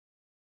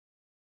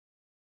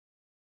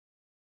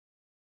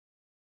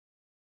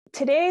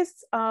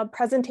Today's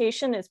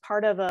presentation is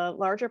part of a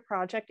larger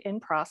project in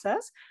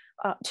process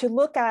to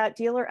look at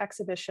dealer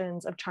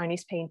exhibitions of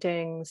Chinese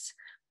paintings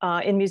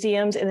in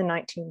museums in the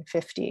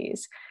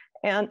 1950s.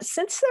 And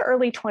since the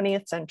early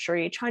 20th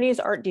century, Chinese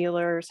art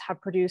dealers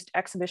have produced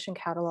exhibition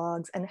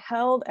catalogs and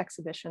held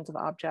exhibitions of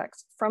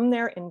objects from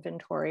their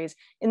inventories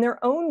in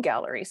their own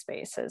gallery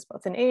spaces,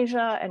 both in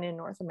Asia and in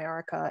North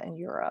America and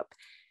Europe.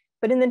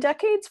 But in the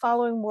decades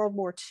following World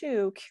War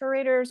II,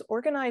 curators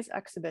organized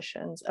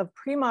exhibitions of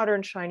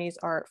pre-modern Chinese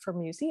art for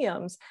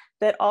museums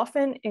that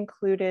often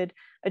included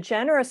a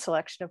generous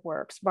selection of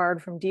works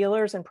borrowed from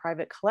dealers and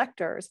private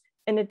collectors,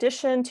 in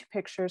addition to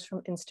pictures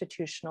from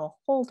institutional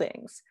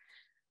holdings.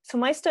 So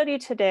my study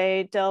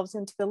today delves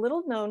into the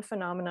little-known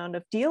phenomenon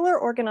of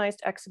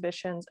dealer-organized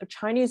exhibitions of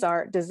Chinese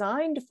art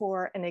designed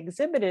for and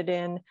exhibited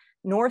in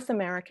North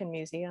American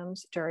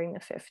museums during the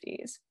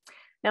 50s.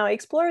 Now, I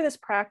explore this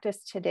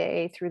practice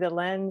today through the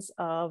lens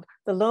of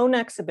the lone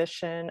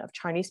exhibition of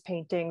Chinese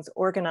paintings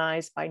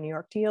organized by New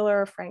York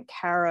dealer Frank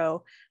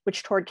Caro,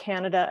 which toured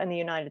Canada and the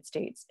United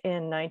States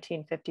in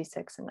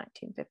 1956 and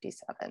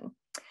 1957.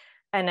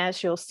 And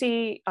as you'll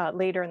see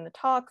later in the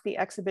talk, the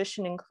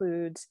exhibition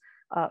includes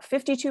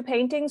 52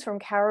 paintings from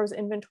Caro's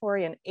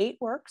inventory and 8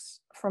 works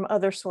from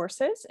other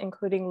sources,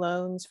 including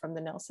loans from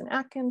the Nelson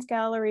Atkins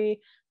Gallery,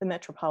 the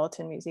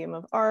Metropolitan Museum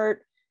of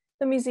Art,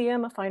 the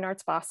Museum of Fine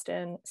Arts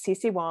Boston,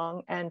 C.C.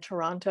 Wong, and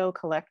Toronto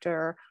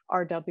collector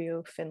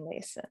R.W.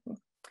 Finlayson.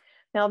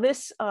 Now,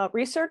 this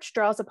research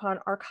draws upon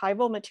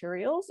archival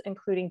materials,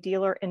 including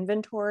dealer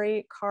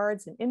inventory,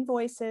 cards and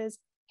invoices,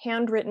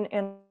 handwritten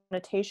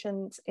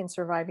annotations in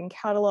surviving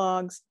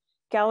catalogs,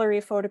 gallery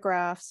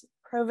photographs,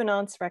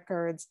 provenance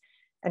records,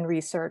 and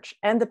research,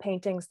 and the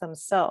paintings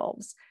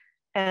themselves.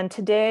 And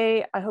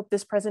today, I hope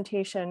this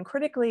presentation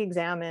critically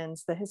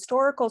examines the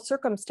historical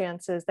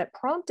circumstances that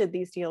prompted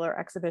these dealer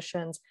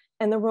exhibitions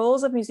and the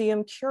roles of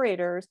museum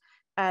curators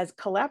as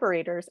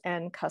collaborators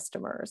and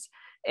customers.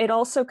 It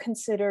also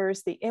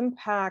considers the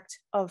impact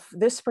of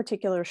this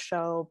particular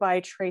show by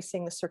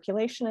tracing the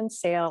circulation and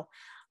sale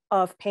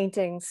of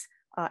paintings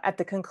at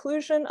the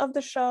conclusion of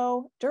the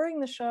show, during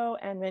the show,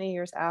 and many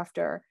years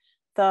after.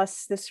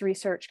 Thus, this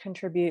research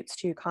contributes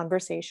to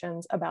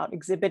conversations about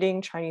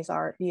exhibiting Chinese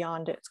art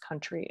beyond its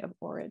country of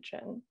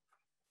origin.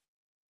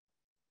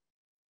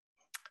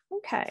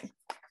 Okay,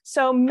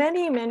 so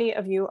many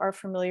of you are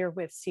familiar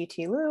with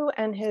C.T. Liu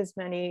and his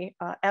many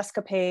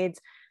escapades.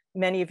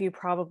 Many of you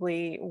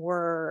probably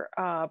were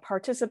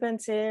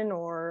participants in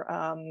or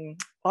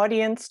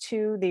audience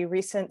to the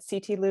recent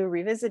C.T. Liu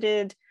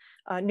Revisited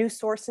New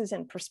Sources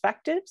and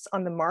Perspectives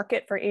on the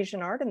Market for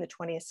Asian Art in the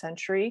 20th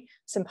Century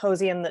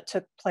symposium that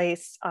took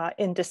place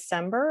in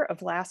December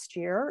of last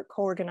year,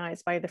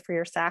 co-organized by the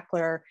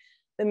Freer-Sackler,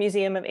 the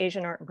Museum of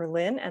Asian Art in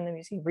Berlin, and the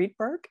Museum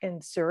Riedberg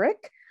in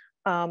Zurich.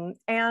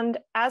 And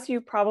as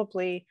you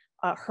probably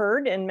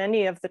heard in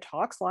many of the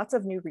talks, lots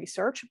of new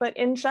research, but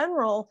in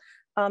general,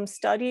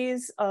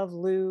 studies of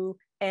Liu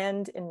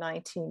end in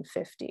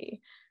 1950.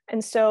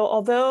 And so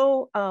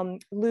although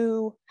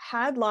Liu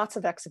had lots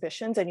of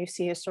exhibitions, and you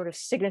see his sort of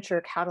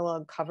signature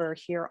catalog cover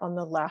here on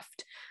the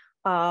left,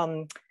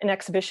 an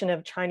exhibition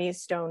of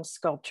Chinese stone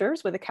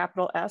sculptures with a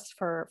capital S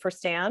for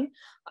Stan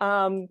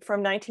from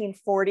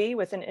 1940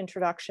 with an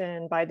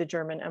introduction by the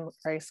German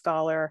N.American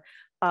scholar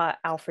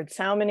Alfred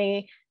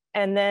Saumany,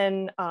 and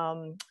then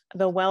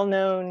the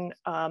well-known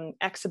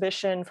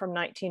exhibition from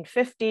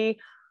 1950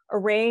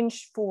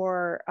 arranged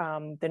for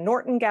the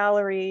Norton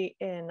Gallery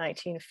in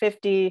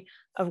 1950,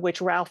 of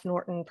which Ralph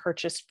Norton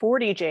purchased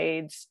 40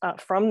 jades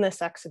from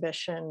this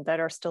exhibition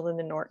that are still in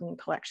the Norton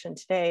collection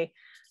today,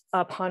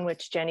 upon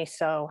which Jenny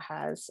So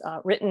has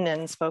written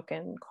and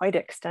spoken quite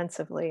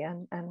extensively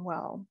and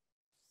well.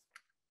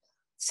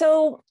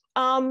 So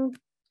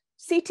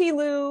C.T.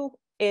 Liu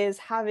is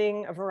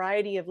having a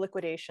variety of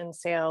liquidation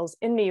sales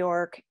in New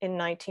York in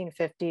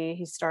 1950.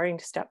 He's starting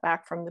to step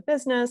back from the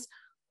business.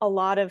 A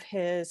lot of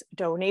his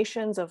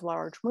donations of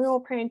large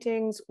mural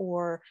paintings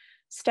or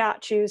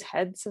statues,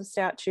 heads of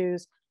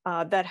statues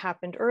that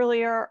happened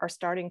earlier are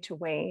starting to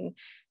wane.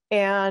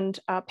 And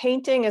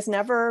painting has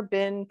never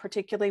been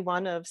particularly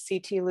one of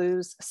C.T.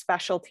 Liu's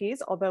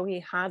specialties, although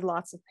he had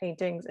lots of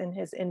paintings in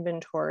his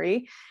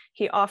inventory.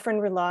 He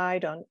often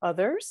relied on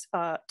others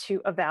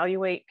to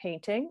evaluate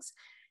paintings.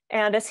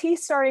 And as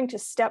he's starting to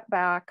step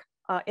back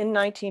in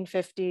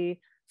 1950,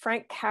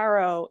 Frank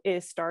Caro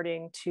is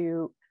starting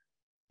to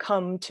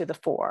come to the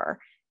fore.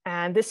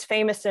 And this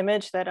famous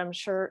image that I'm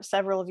sure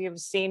several of you have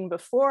seen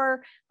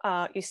before,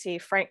 you see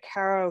Frank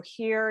Caro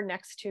here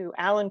next to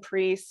Alan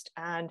Priest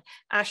and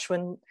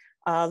Ashwin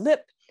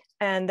Lip,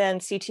 and then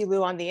C.T.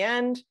 Liu on the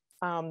end.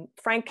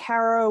 Frank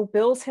Caro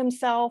bills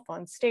himself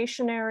on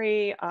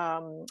stationery,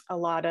 a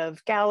lot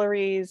of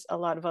galleries, a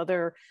lot of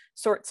other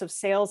sorts of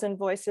sales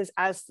invoices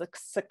as the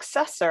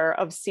successor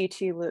of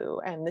C.T.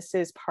 Liu. And this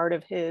is part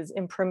of his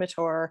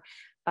imprimatur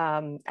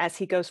as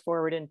he goes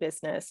forward in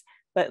business.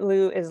 But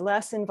Liu is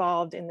less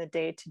involved in the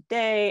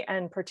day-to-day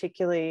and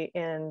particularly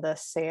in the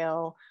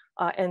sale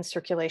and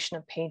circulation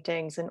of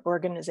paintings and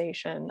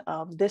organization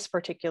of this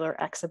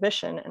particular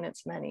exhibition and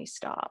its many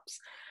stops.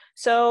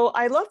 So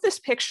I love this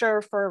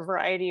picture for a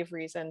variety of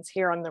reasons.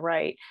 Here on the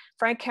right,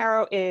 Frank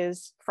Caro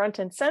is front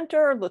and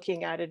center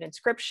looking at an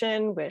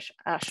inscription with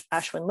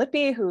Ashwin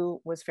Lippi,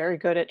 who was very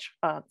good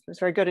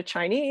at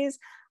Chinese.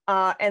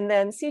 And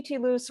then C.T.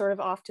 Liu sort of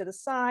off to the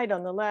side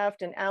on the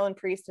left, and Alan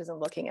Priest isn't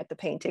looking at the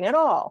painting at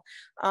all.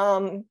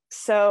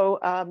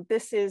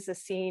 This is a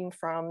scene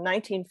from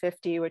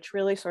 1950, which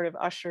really sort of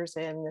ushers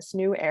in this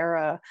new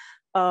era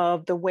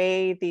of the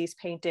way these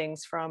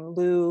paintings from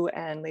Liu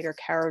and later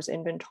Caro's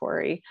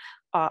inventory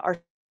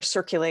are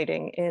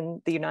circulating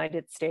in the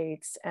United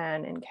States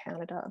and in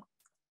Canada.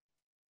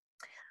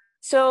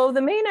 So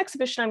the main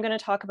exhibition I'm going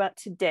to talk about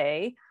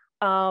today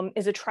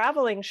is a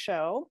traveling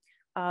show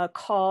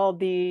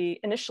called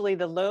initially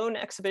the Lone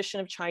Exhibition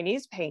of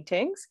Chinese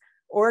Paintings,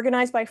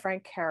 organized by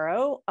Frank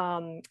Caro,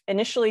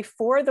 initially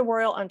for the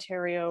Royal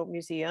Ontario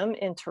Museum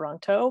in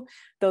Toronto,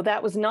 though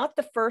that was not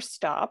the first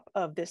stop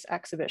of this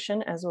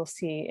exhibition, as we'll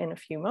see in a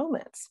few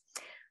moments.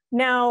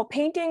 Now,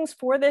 paintings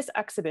for this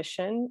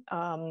exhibition,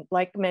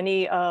 like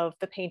many of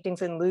the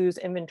paintings in Liu's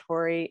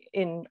inventory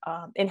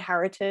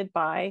inherited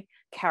by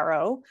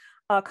Caro,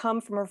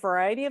 come from a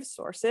variety of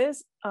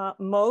sources.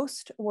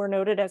 Most were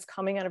noted as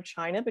coming out of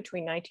China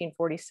between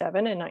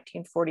 1947 and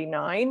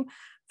 1949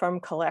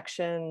 from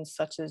collections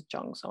such as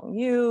Zheng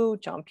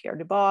Zhongyu, Jean-Pierre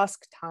Dubosc,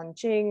 Tan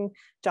Jing,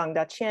 Zhang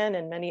Daqian,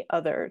 and many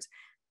others.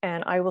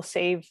 And I will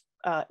save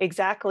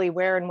exactly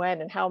where and when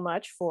and how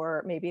much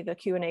for maybe the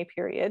Q&A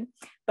period.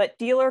 But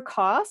dealer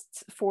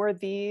costs for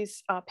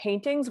these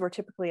paintings were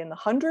typically in the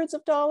hundreds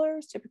of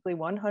dollars, typically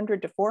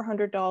 $100 to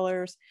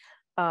 $400.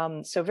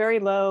 So very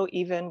low,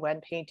 even when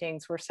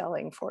paintings were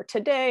selling for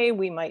today,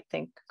 we might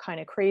think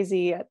kind of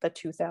crazy at the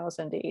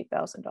 $2,000 to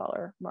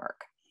 $8,000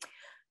 mark.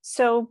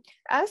 So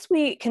as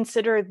we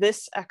consider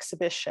this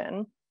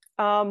exhibition,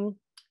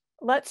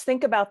 let's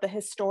think about the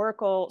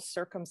historical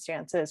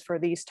circumstances for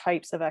these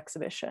types of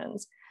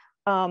exhibitions.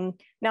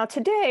 Now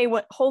today,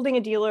 holding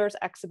a dealer's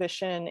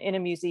exhibition in a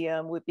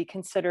museum would be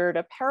considered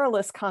a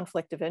perilous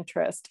conflict of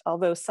interest,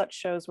 although such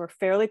shows were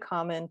fairly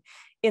common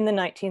in the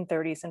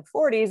 1930s and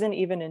 40s and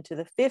even into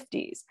the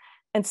 50s.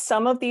 And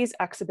some of these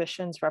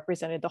exhibitions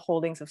represented the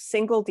holdings of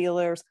single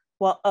dealers,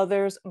 while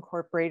others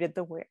incorporated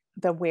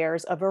the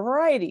wares of a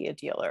variety of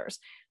dealers.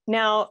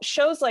 Now,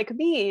 shows like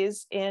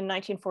these in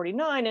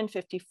 1949 and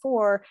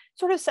 54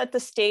 sort of set the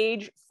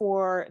stage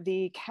for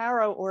the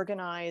Caro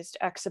organized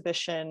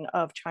exhibition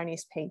of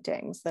Chinese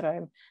paintings that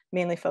I'm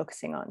mainly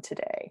focusing on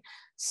today.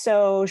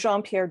 So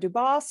Jean-Pierre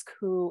Dubosc,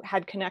 who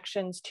had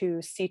connections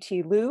to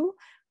C.T. Liu,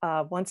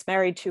 once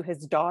married to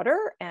his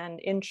daughter,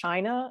 and in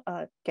China,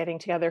 getting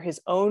together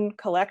his own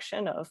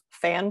collection of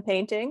fan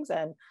paintings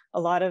and a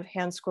lot of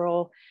hand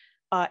scroll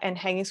and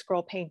hanging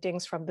scroll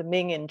paintings from the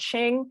Ming and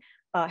Qing,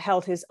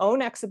 held his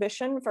own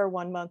exhibition for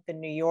 1 month in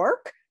New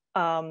York,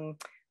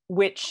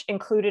 which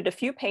included a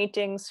few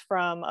paintings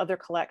from other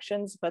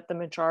collections, but the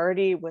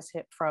majority was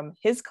from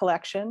his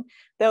collection.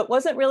 Though it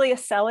wasn't really a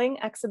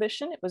selling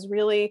exhibition, it was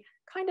really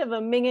kind of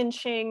a Ming and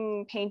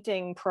Qing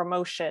painting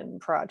promotion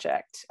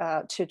project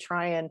to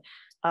try and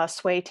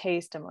sway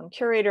taste among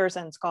curators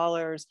and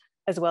scholars,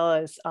 as well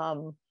as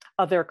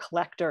other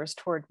collectors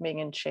toward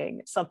Ming and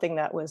Qing, something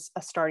that was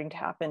starting to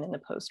happen in the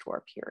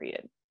post-war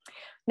period.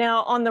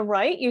 Now, on the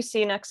right, you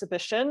see an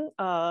exhibition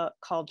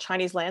called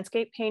Chinese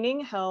Landscape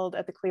Painting, held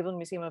at the Cleveland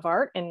Museum of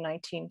Art in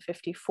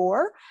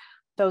 1954.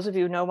 Those of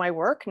you who know my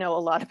work know a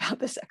lot about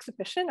this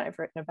exhibition. I've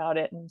written about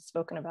it and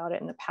spoken about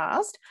it in the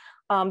past.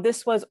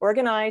 This was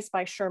organized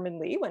by Sherman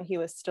Lee when he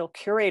was still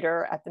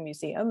curator at the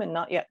museum and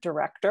not yet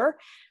director.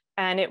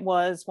 And it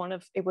was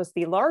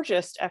the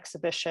largest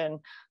exhibition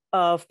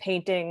of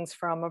paintings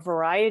from a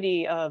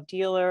variety of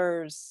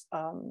dealers,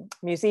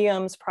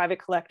 museums,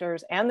 private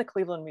collectors, and the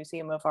Cleveland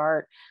Museum of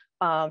Art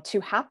to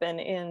happen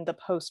in the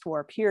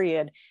post-war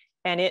period.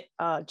 And it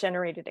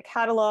generated a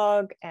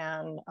catalog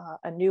and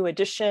a new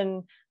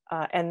edition,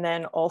 and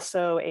then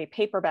also a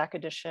paperback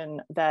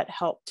edition that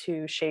helped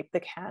to shape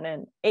a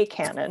canon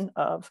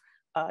of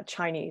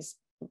Chinese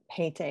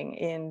painting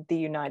in the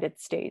United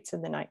States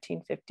in the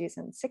 1950s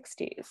and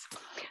 60s.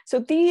 So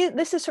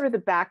this is sort of the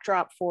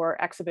backdrop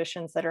for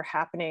exhibitions that are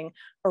happening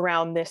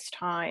around this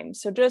time.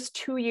 So just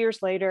 2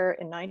 years later,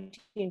 in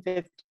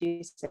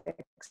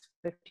 1956,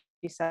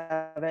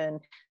 57,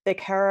 the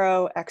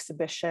Caro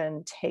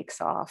exhibition takes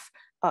off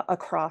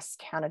across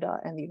Canada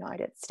and the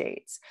United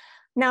States.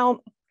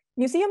 Now,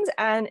 museums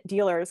and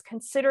dealers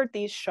considered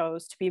these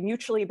shows to be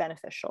mutually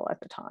beneficial at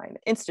the time.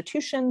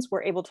 Institutions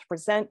were able to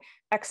present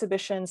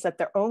exhibitions that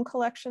their own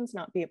collections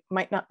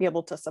might not be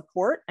able to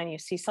support. And you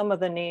see some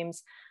of the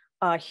names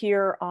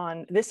here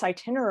on this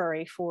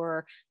itinerary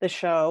for the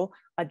show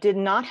did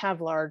not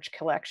have large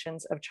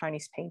collections of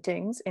Chinese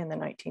paintings in the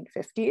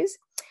 1950s.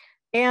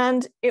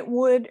 And it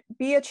would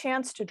be a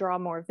chance to draw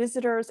more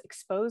visitors,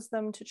 expose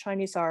them to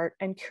Chinese art,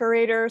 and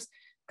curators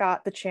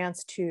got the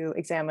chance to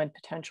examine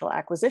potential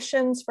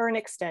acquisitions for an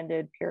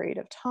extended period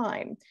of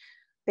time.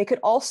 They could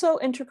also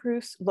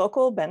introduce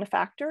local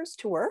benefactors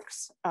to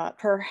works,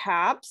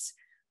 perhaps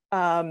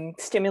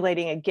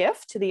stimulating a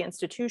gift to the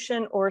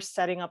institution or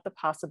setting up the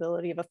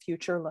possibility of a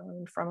future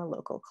loan from a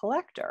local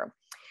collector.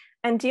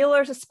 And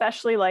dealers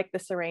especially like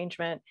this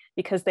arrangement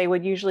because they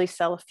would usually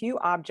sell a few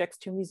objects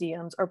to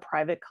museums or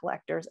private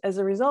collectors as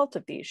a result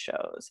of these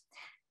shows.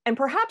 And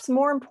perhaps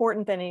more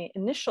important than any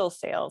initial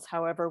sales,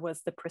 however,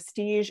 was the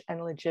prestige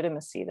and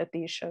legitimacy that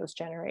these shows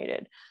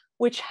generated,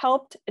 which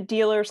helped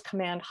dealers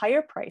command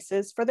higher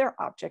prices for their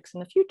objects in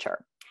the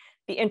future.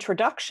 The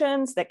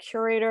introductions that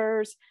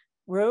curators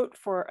wrote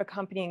for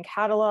accompanying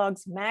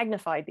catalogs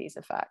magnified these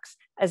effects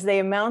as they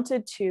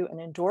amounted to an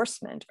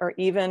endorsement or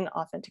even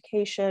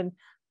authentication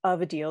of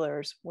a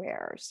dealer's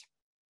wares.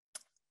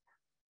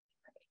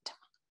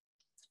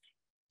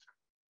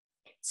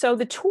 So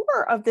the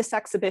tour of this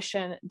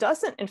exhibition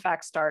doesn't in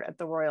fact start at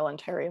the Royal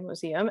Ontario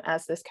Museum,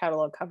 as this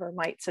catalog cover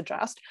might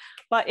suggest,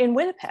 but in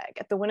Winnipeg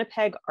at the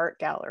Winnipeg Art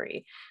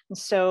Gallery. And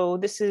so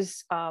this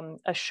is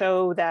a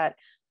show that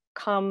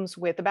comes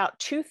with about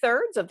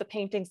 2/3 of the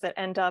paintings that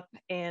end up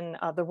in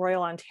the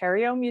Royal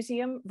Ontario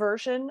Museum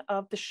version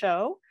of the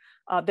show.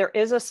 There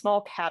is a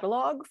small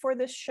catalog for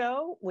this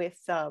show with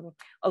a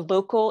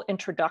local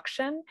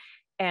introduction,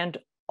 and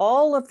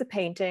all of the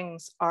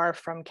paintings are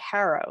from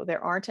Caro.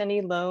 There aren't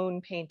any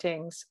loan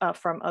paintings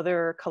from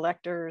other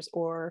collectors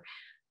or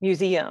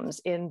museums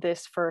in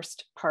this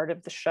first part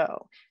of the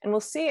show. And we'll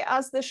see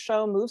as this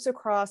show moves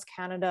across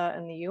Canada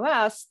and the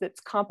US, that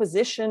its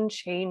composition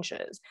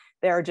changes.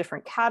 There are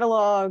different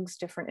catalogs,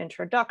 different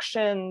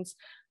introductions,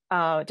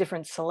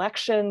 different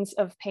selections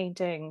of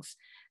paintings.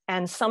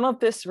 And some of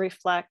this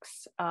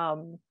reflects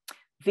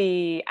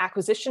the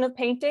acquisition of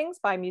paintings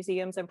by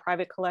museums and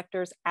private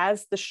collectors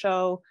as the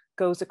show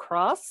goes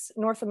across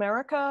North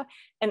America,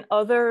 and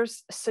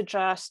others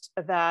suggest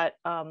that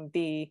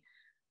the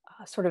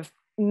sort of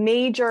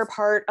major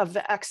part of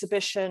the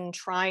exhibition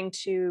trying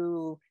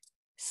to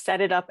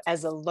set it up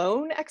as a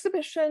loan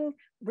exhibition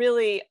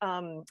really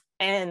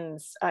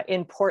ends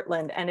in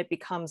Portland, and it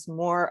becomes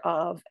more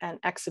of an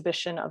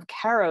exhibition of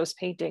Caro's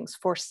paintings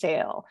for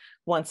sale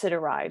once it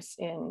arrives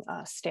in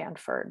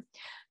Stanford.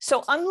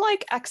 So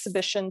unlike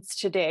exhibitions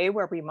today,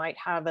 where we might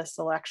have a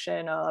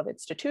selection of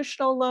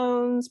institutional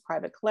loans,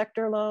 private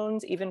collector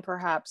loans, even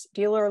perhaps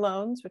dealer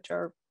loans, which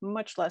are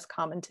much less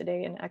common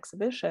today in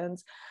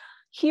exhibitions,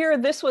 here,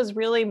 this was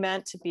really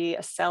meant to be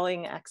a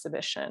selling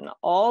exhibition.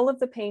 All of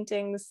the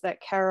paintings that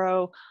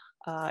Caro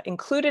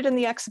included in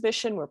the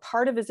exhibition were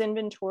part of his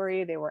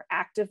inventory. They were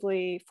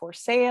actively for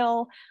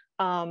sale.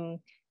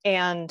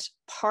 And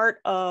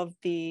part of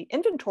the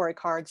inventory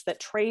cards that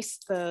trace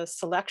the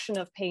selection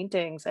of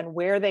paintings and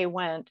where they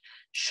went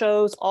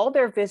shows all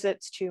their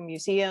visits to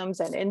museums,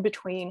 and in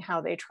between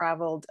how they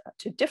traveled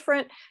to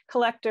different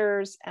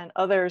collectors and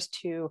others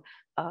to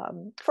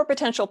for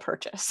potential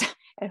purchase,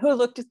 and who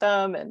looked at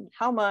them and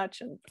how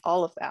much and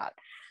all of that.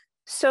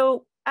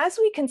 So as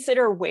we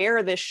consider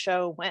where this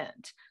show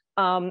went,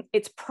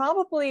 it's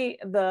probably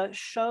the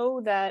show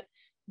that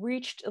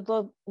reached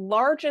the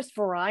largest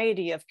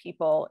variety of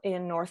people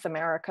in North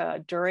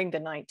America during the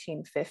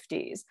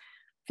 1950s.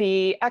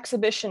 The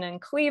exhibition in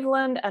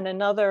Cleveland and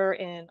another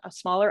in a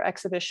smaller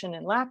exhibition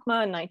in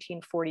LACMA in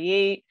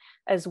 1948,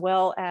 as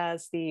well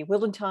as the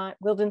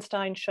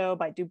Wildenstein show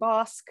by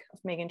Dubosc of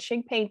Megan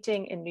Shink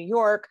painting in New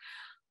York,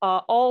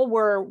 all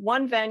were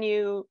one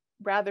venue,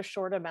 rather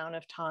short amount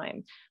of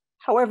time.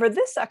 However,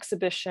 this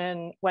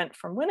exhibition went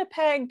from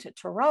Winnipeg to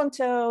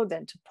Toronto,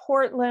 then to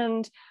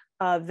Portland,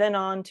 then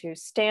on to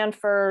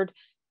Stanford,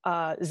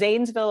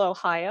 Zanesville,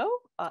 Ohio,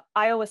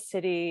 Iowa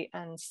City,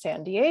 and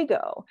San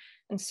Diego.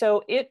 And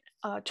so it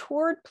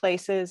toured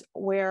places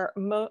where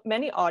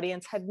many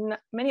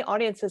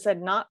audiences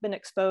had not been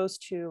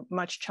exposed to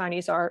much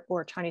Chinese art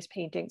or Chinese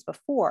paintings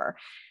before.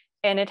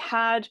 And it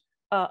had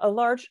a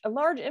large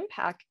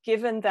impact,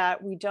 given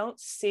that we don't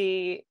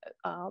see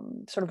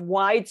sort of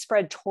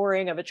widespread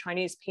touring of a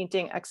Chinese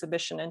painting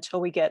exhibition until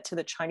we get to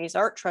the Chinese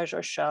Art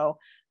Treasure show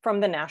from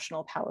the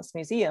National Palace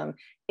Museum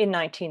in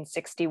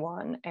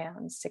 1961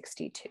 and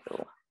 62.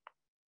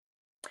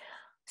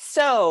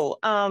 So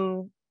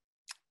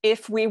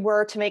if we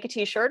were to make a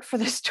t-shirt for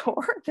this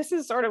tour, this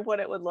is sort of what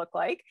it would look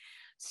like.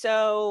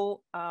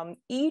 So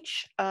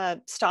each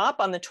stop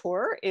on the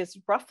tour is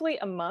roughly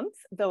a month,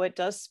 though it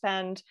does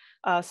spend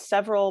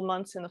several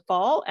months in the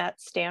fall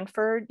at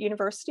Stanford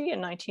University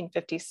in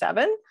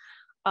 1957.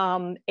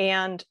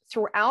 And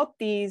throughout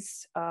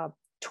these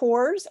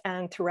tours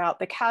and throughout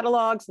the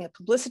catalogs and the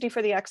publicity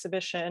for the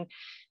exhibition,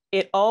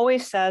 it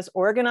always says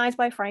organized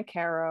by Frank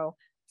Caro,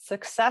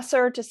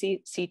 successor to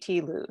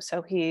C.T. Liu.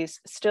 So he's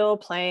still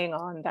playing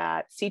on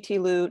that C.T.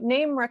 Liu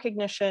name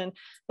recognition,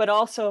 but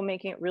also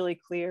making it really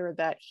clear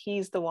that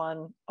he's the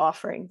one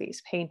offering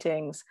these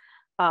paintings.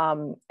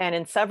 And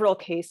in several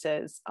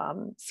cases,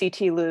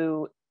 C.T.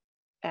 Liu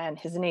and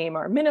his name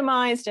are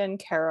minimized,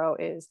 and Caro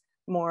is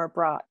more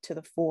brought to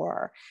the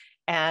fore.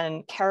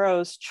 And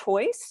Caro's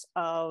choice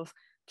of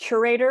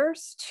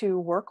curators to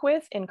work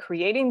with in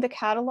creating the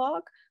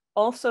catalog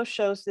also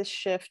shows this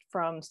shift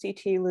from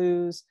C.T.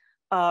 Liu's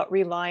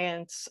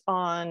reliance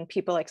on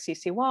people like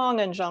C.C. Wang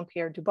and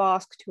Jean-Pierre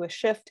Dubosc to a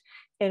shift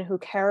in who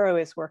Caro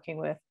is working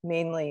with,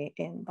 mainly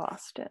in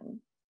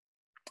Boston.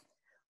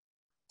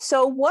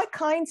 So what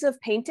kinds of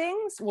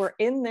paintings were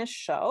in this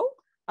show?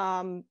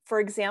 For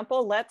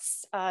example,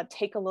 let's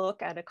take a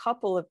look at a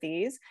couple of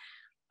these.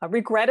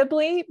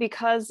 Regrettably,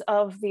 because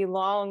of the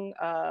long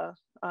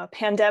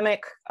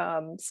pandemic,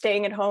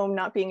 staying at home,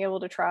 not being able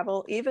to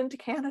travel even to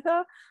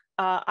Canada,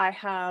 I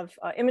have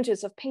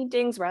images of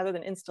paintings rather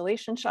than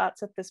installation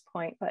shots at this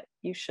point, but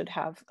you should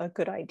have a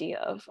good idea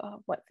of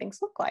what things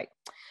look like.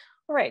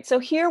 All right, so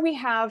here we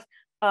have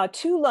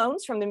two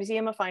loans from the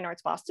Museum of Fine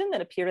Arts Boston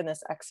that appeared in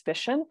this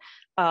exhibition,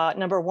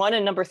 number 1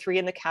 and number 3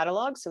 in the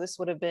catalog. So this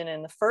would have been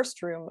in the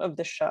first room of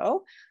the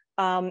show.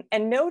 And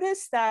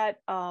notice that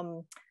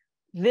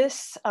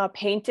this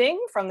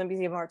painting from the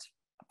Museum of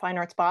Fine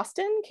Arts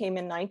Boston came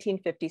in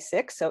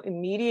 1956, so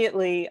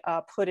immediately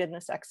put in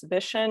this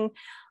exhibition,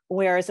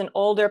 whereas an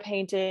older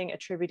painting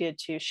attributed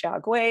to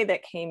Xiaogui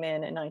that came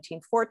in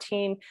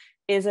 1914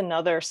 is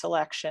another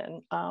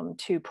selection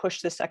to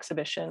push this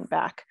exhibition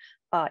back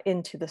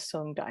into the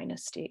Song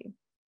dynasty.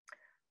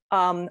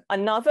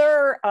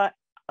 Another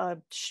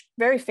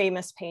very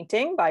famous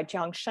painting by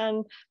Jiang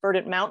Shen,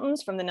 Verdant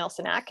Mountains from the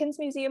Nelson Atkins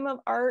Museum of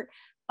Art,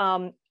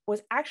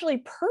 was actually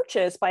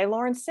purchased by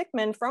Lawrence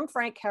Sickman from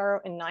Frank Caro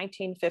in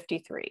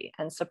 1953.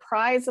 And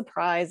surprise,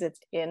 surprise, it's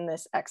in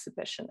this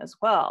exhibition as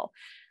well.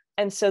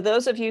 And so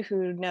those of you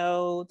who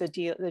know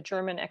the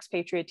German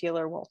expatriate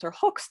dealer Walter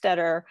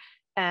Hochstetter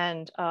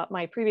and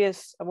my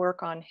previous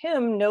work on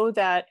him know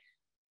that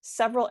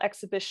several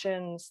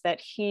exhibitions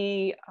that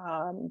he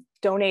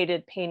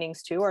donated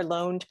paintings to or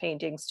loaned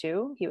paintings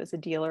to, he was a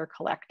dealer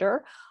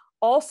collector,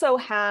 also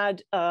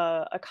had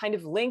a kind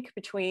of link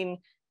between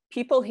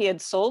people he had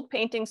sold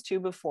paintings to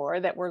before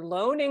that were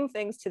loaning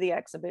things to the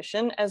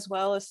exhibition, as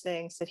well as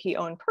things that he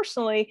owned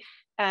personally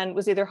and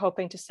was either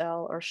hoping to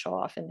sell or show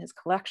off in his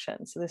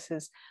collection. So this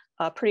is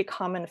a pretty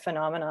common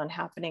phenomenon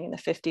happening in the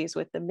 50s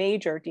with the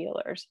major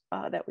dealers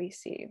that we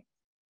see.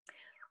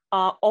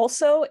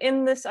 Also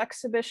in this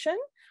exhibition,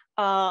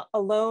 a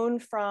loan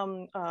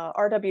from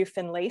R.W.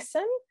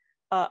 Finlayson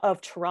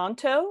of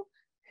Toronto,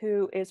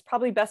 who is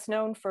probably best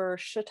known for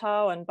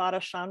Shitao and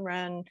Bada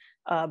Shanran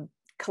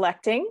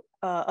collecting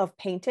of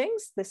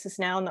paintings. This is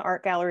now in the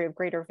Art Gallery of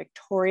Greater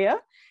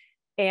Victoria.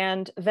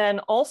 And then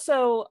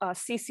also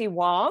C.C.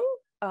 Wang,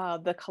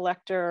 the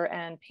collector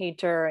and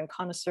painter and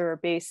connoisseur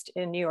based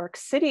in New York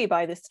City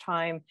by this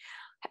time,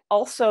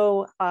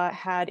 also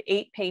had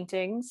 6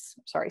 paintings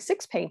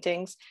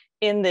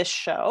in this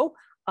show,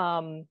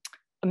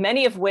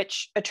 many of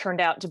which turned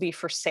out to be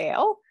for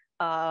sale.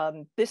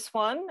 This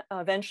one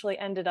eventually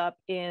ended up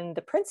in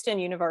the Princeton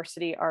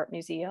University Art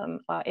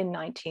Museum in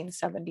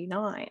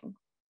 1979.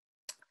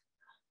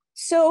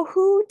 So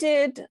who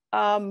did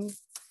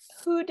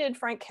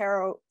Frank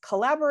Caro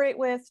collaborate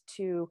with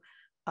to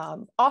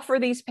offer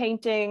these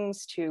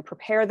paintings, to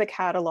prepare the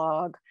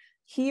catalog?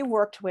 He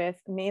worked with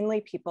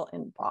mainly people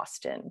in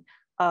Boston.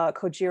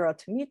 Kojiro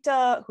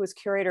Tomita, who was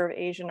curator of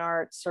Asian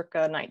art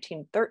circa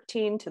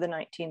 1913 to the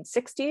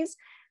 1960s.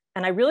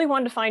 And I really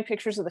wanted to find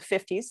pictures of the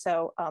 50s,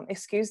 so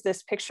excuse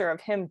this picture of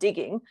him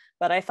digging,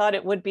 but I thought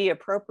it would be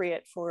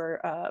appropriate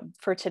for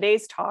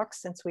today's talk,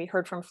 since we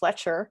heard from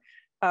Fletcher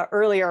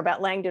earlier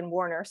about Langdon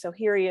Warner. So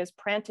here he is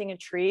planting a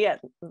tree at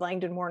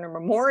Langdon Warner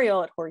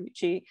Memorial at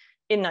Horyuchi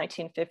in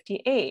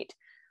 1958.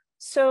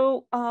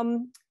 So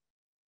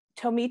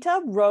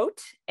Tomita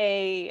wrote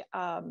an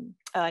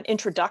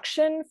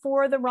introduction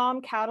for the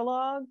ROM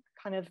catalog,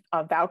 kind of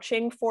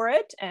vouching for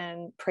it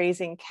and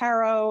praising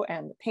Caro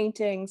and the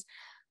paintings.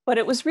 But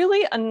it was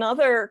really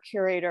another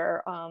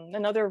curator,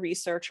 another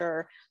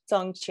researcher,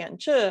 Zheng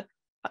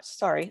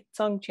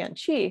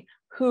Jianqi,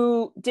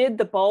 who did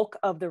the bulk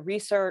of the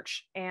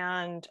research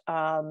and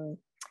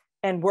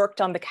worked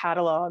on the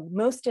catalog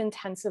most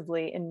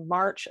intensively in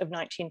March of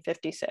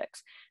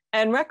 1956.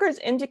 And records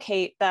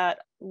indicate that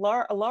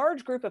a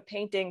large group of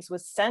paintings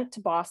was sent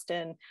to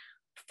Boston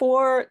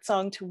for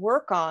Zheng to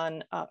work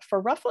on for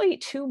roughly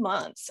 2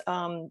 months,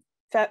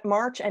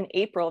 March and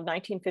April of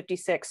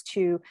 1956,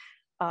 to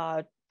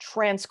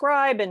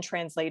transcribe and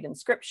translate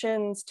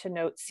inscriptions, to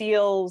note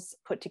seals,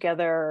 put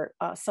together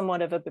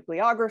somewhat of a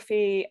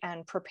bibliography,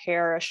 and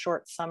prepare a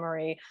short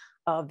summary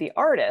of the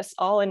artists,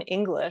 all in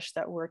English,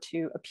 that were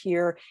to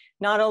appear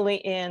not only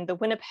in the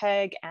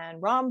Winnipeg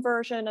and ROM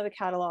version of the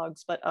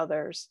catalogs, but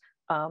others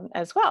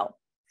as well.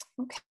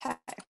 Okay.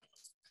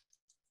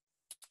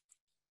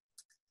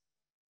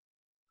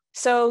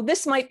 So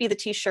this might be the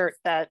t-shirt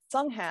that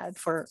Zheng had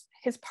for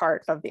his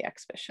part of the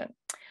exhibition.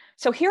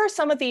 So here are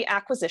some of the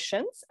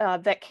acquisitions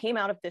that came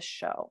out of this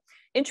show.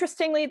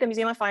 Interestingly, the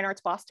Museum of Fine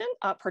Arts Boston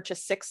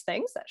purchased 6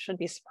 things. That should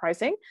be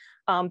surprising.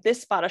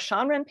 This Bada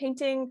Shanran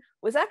painting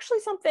was actually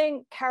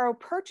something Caro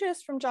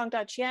purchased from Zhang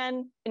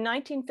Daqian in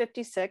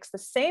 1956, the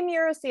same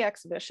year as the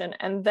exhibition,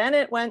 and then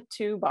it went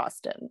to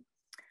Boston.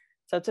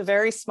 So it's a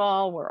very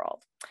small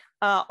world.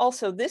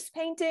 Also, this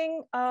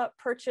painting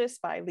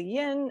purchased by Li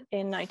Yin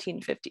in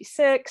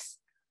 1956.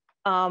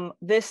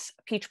 This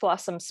Peach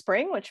Blossom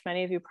Spring, which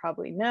many of you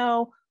probably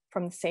know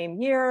from the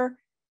same year.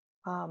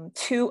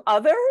 Two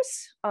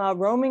others,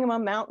 Roaming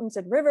Among Mountains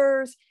and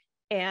Rivers,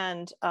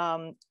 and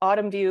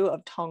Autumn View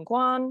of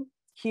Tongguan,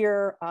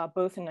 here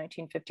both in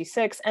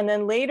 1956. And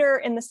then later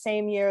in the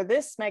same year,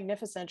 this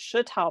magnificent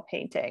Shitao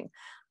painting.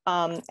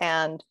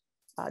 And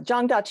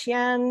Zhang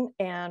Daqian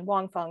and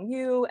Wang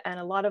Fangyu and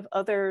a lot of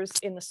others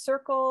in the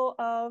circle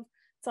of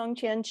Zhang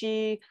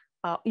Qianji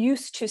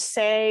used to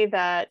say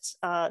that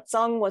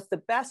Zhang was the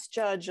best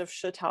judge of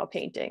Shitao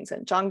paintings,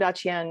 and Zhang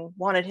Daqian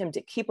wanted him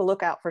to keep a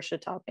lookout for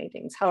Shitao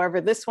paintings. However,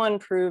 this one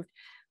proved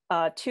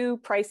too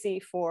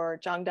pricey for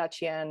Zhang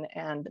Daqian,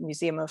 and the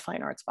Museum of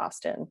Fine Arts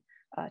Boston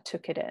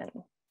took it in.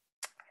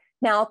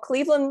 Now,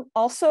 Cleveland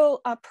also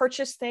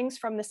purchased things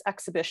from this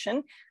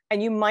exhibition,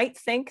 and you might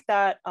think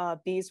that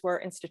these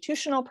were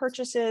institutional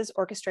purchases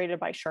orchestrated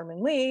by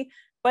Sherman Lee,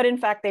 but in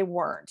fact they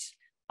weren't.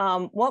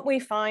 What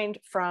we find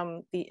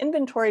from the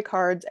inventory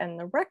cards and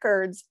the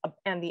records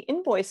and the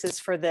invoices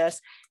for this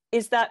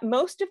is that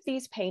most of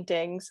these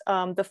paintings,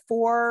 the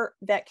four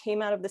that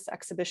came out of this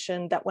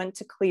exhibition that went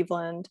to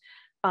Cleveland,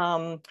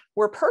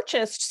 were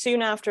purchased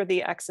soon after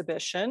the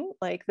exhibition,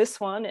 like this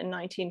one in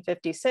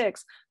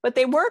 1956, but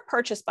they weren't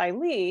purchased by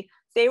Lee.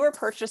 They were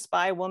purchased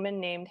by a woman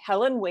named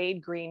Helen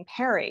Wade Green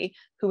Perry,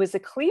 who was a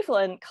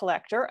Cleveland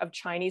collector of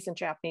Chinese and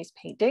Japanese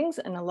paintings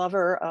and a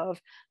lover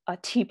of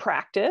tea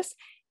practice.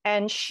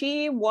 And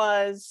she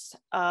was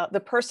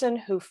the person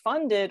who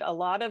funded a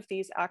lot of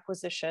these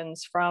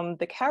acquisitions from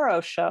the Caro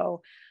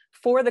show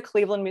for the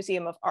Cleveland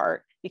Museum of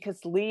Art,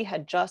 because Lee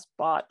had just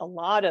bought a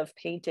lot of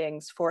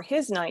paintings for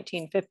his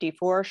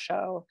 1954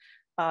 show,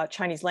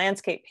 Chinese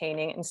landscape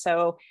painting. And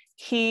so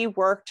he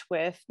worked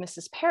with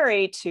Mrs.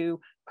 Perry to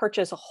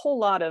purchase a whole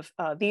lot of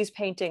these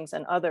paintings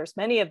and others,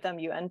 many of them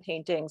UN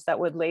paintings that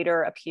would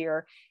later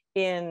appear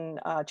in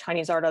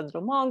Chinese Art of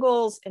the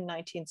Mongols in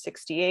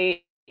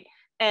 1968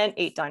 and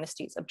 8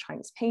 Dynasties of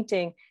Chinese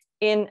Painting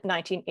in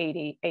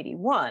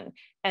 1980-81.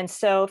 And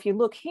so if you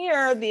look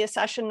here, the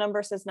accession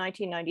number says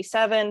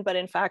 1997, but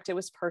in fact it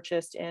was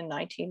purchased in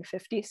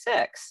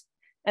 1956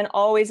 and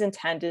always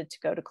intended to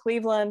go to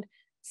Cleveland.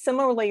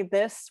 Similarly,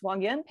 this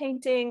Wang Yan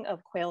painting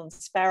of Quail and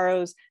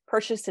Sparrows,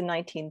 purchased in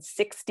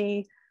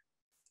 1960.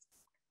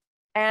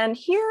 And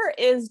here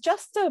is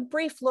just a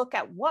brief look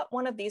at what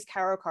one of these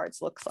Caro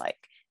cards looks like.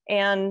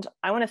 And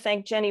I want to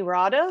thank Jenny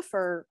Rada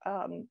for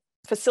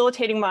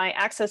facilitating my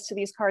access to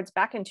these cards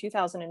back in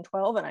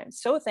 2012. And I'm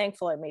so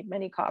thankful I made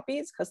many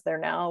copies because they're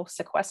now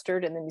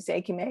sequestered in the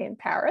Musée Guimet in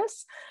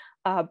Paris.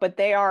 But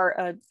they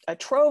are a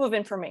trove of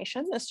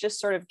information. This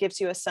just sort of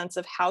gives you a sense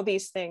of how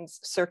these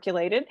things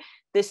circulated.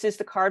 This is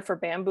the card for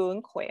Bamboo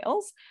and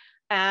Quails.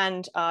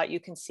 And you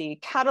can see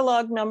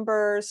catalog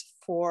numbers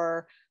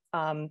for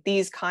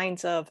these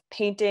kinds of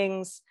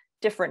paintings,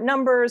 different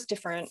numbers,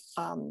 different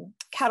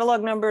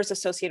catalog numbers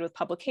associated with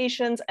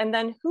publications, and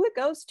then who it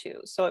goes to.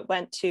 So it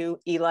went to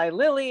Eli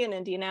Lilly in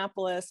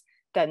Indianapolis,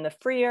 then the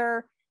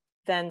Freer,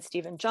 then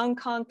Stephen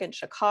Jungkook in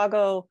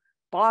Chicago,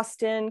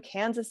 Boston,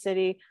 Kansas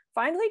City,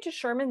 finally to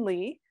Sherman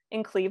Lee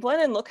in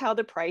Cleveland, and look how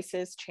the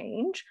prices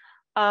change.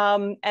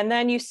 And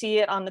then you see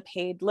it on the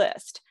paid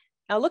list.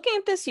 Now, looking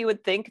at this, you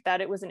would think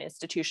that it was an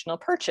institutional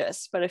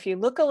purchase, but if you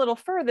look a little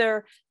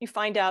further, you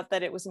find out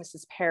that it was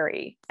Mrs.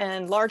 Perry.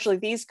 And largely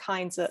this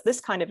kind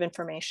of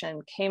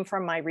information came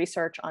from my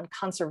research on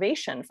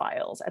conservation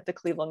files at the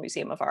Cleveland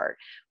Museum of Art,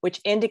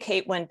 which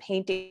indicate when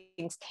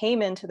paintings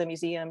came into the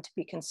museum to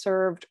be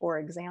conserved or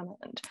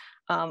examined,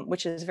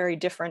 which is very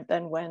different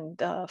than when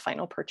the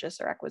final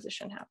purchase or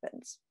acquisition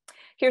happens.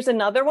 Here's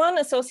another one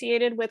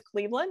associated with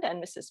Cleveland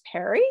and Mrs.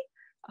 Perry.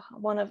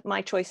 One of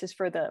my choices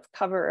for the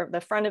cover of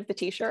the front of the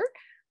t-shirt.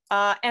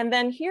 And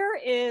then here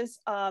is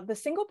the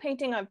single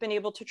painting I've been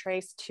able to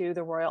trace to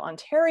the Royal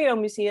Ontario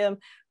Museum,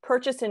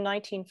 purchased in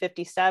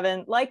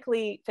 1957,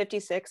 likely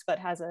 56, but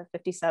has a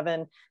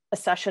 57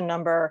 accession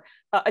number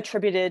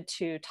attributed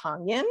to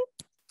Tang Yin.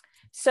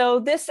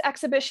 So this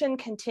exhibition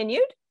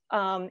continued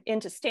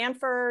into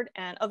Stanford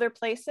and other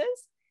places.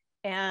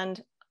 And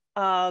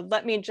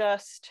let me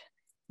just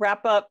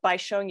wrap up by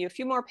showing you a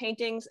few more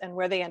paintings and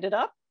where they ended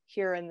up.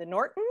 Here in the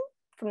Norton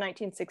from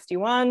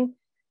 1961,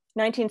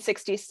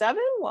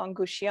 1967, Wang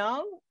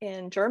Guxiang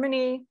in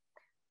Germany,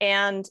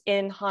 and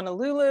in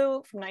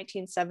Honolulu from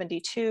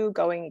 1972,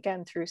 going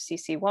again through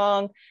C.C.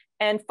 Wang,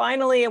 and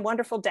finally a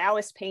wonderful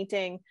Taoist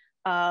painting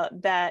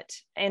that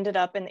ended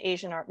up in the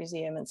Asian Art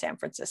Museum in San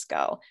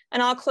Francisco.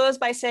 And I'll close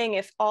by saying,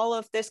 if all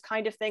of this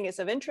kind of thing is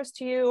of interest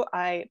to you,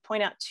 I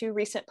point out 2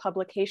 recent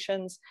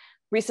publications,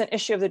 recent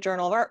issue of the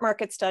Journal of Art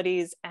Market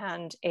Studies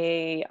and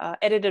a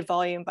edited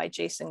volume by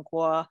Jason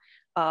Guo,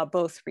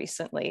 both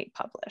recently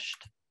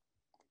published.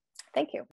 Thank you.